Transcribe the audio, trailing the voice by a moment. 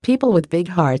People with big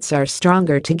hearts are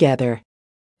stronger together.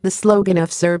 The slogan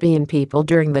of Serbian people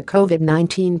during the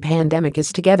COVID-19 pandemic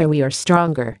is "Together we are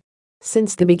stronger."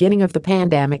 Since the beginning of the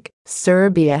pandemic,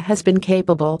 Serbia has been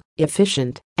capable,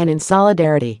 efficient, and in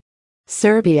solidarity.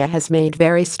 Serbia has made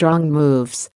very strong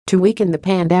moves to weaken the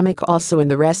pandemic. Also in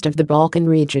the rest of the Balkan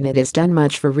region, it has done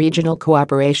much for regional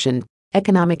cooperation,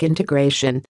 economic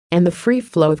integration, and the free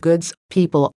flow of goods,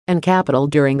 people, and capital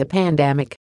during the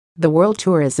pandemic. The World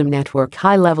Tourism Network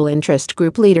High-Level Interest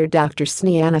Group leader Dr.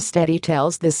 Snejana Steti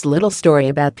tells this little story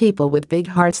about people with big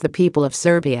hearts, the people of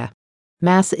Serbia.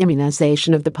 Mass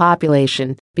immunization of the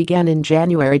population began in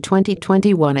January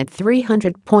 2021 at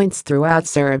 300 points throughout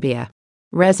Serbia.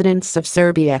 Residents of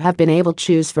Serbia have been able to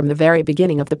choose from the very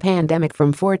beginning of the pandemic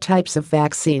from 4 types of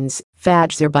vaccines: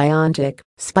 Pfizer-BioNTech,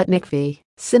 Sputnik V,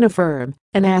 Sinopharm,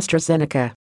 and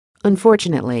AstraZeneca.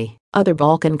 Unfortunately, other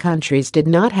Balkan countries did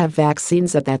not have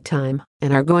vaccines at that time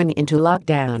and are going into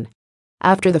lockdown.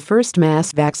 After the first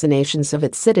mass vaccinations of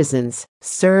its citizens,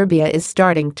 Serbia is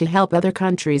starting to help other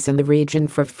countries in the region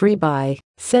for free by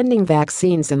sending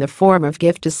vaccines in the form of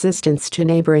gift assistance to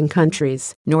neighboring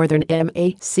countries. Northern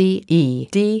Macedonia,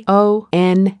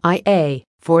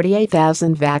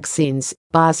 48,000 vaccines,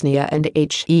 Bosnia and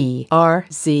Herzegovina,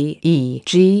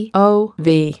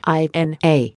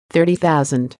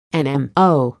 30,000, and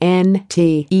Montenegro,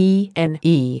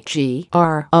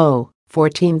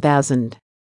 14,000.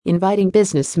 Inviting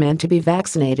businessmen to be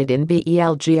vaccinated in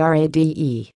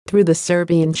Belgrade through the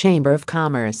Serbian Chamber of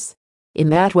Commerce. In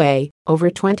that way, over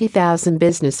 20,000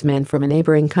 businessmen from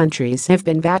neighboring countries have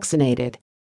been vaccinated.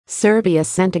 Serbia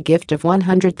sent a gift of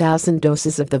 100,000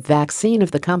 doses of the vaccine of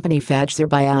the company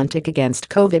Pfizer-BioNTech against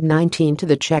COVID-19 to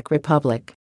the Czech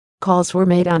Republic. Calls were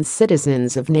made on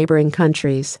citizens of neighboring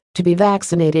countries to be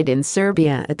vaccinated in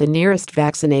Serbia at the nearest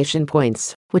vaccination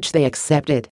points, which they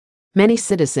accepted. Many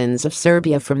citizens of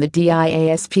Serbia from the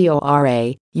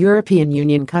diaspora, European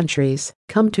Union countries,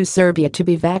 come to Serbia to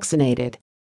be vaccinated.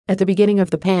 At the beginning of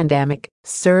the pandemic,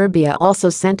 Serbia also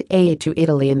sent aid to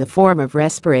Italy in the form of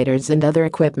respirators and other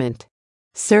equipment.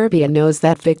 Serbia knows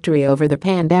that victory over the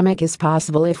pandemic is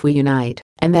possible if we unite,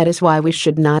 and that is why we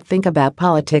should not think about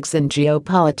politics and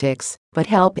geopolitics, but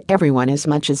help everyone as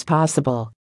much as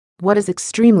possible. What is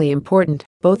extremely important,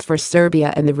 both for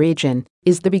Serbia and the region,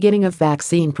 is the beginning of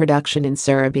vaccine production in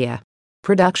Serbia.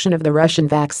 Production of the Russian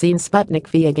vaccine Sputnik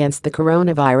V against the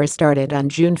coronavirus started on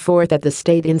June 4 at the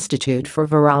State Institute for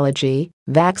Virology,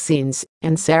 Vaccines,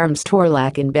 and Serums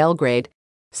Torlak in Belgrade.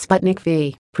 Sputnik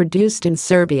V, produced in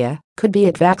Serbia, could be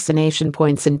at vaccination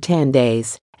points in 10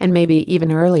 days, and maybe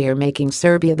even earlier, making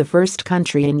Serbia the first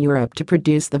country in Europe to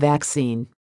produce the vaccine.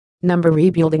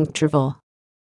 Rebuilding travel.